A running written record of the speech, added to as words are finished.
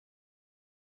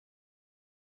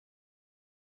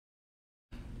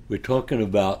We're talking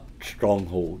about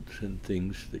strongholds and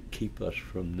things that keep us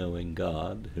from knowing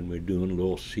God, and we're doing a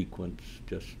little sequence,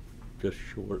 just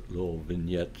short little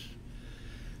vignettes,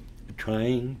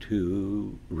 trying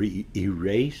to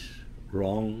erase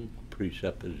wrong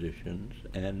presuppositions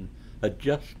and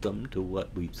adjust them to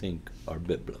what we think are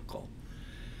biblical.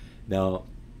 Now,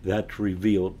 that's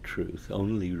revealed truth.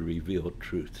 Only revealed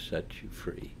truth sets you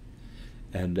free.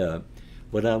 And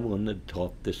what I want to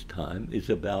talk this time is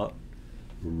about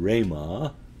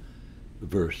Rhema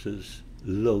versus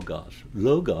Logos.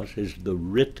 Logos is the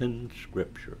written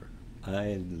scripture.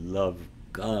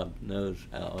 God knows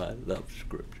how I love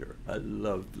scripture. I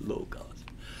love Logos.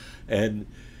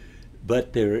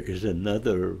 But there is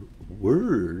another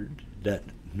word that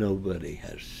nobody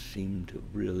has seemed to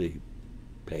really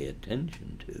pay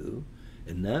attention to,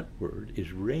 and that word is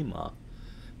Rhema,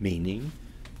 meaning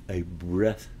a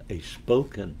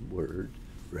spoken word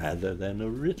rather than a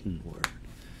written word.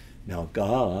 Now,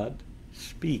 God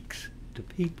speaks to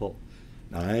people.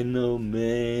 Now, I know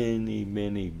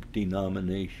many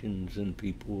denominations and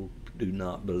people do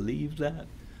not believe that,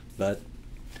 but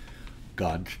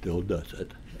God still does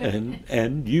it.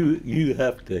 And you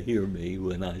have to hear me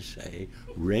when I say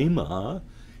Rhema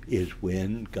is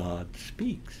when God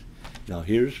speaks. Now,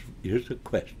 here's a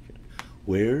question.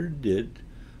 Where did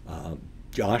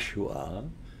Joshua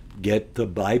get the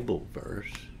Bible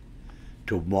verse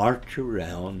to march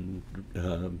around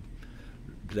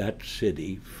that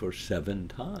city for 7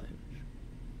 times?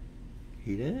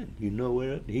 He didn't. You know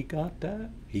where he got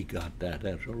that? He got that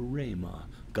as a rhema.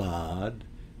 God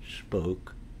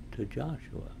spoke to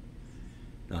Joshua.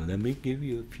 Now let me give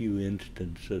you a few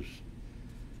instances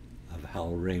of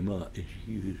how rhema is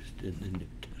used in the New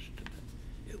Testament.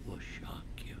 It will shock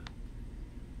you.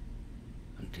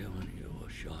 I'm telling you, it will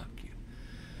shock you.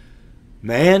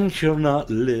 Man shall not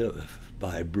live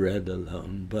by bread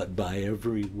alone, but by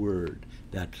every word.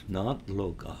 That's not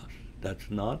Logos.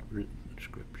 That's not written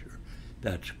scripture.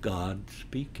 That's God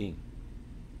speaking.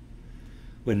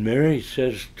 When Mary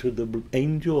says to the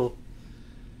angel,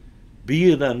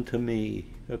 "Be it unto me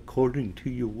according to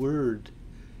your word,"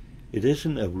 it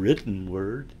isn't a written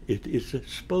word. It is a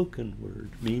spoken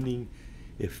word, meaning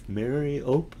if Mary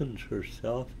opens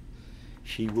herself,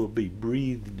 she will be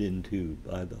breathed into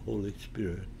by the Holy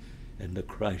Spirit, and the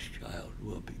Christ child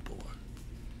will be born.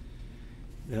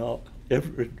 Now,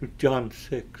 John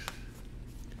 6,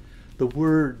 the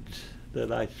words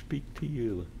that I speak to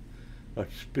you are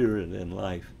spirit and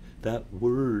life. That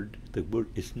word, the word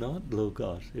is not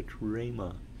Logos, it's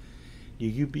Rhema.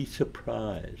 You be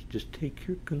surprised. Just take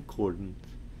your concordance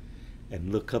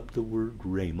and look up the word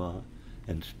Rhema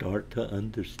and start to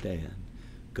understand.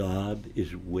 God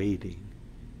is waiting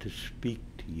to speak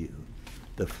to you.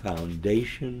 The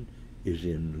foundation is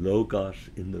in Logos,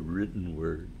 in the written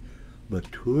word.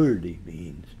 Maturity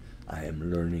means I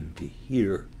am learning to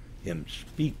hear him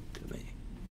speak to me.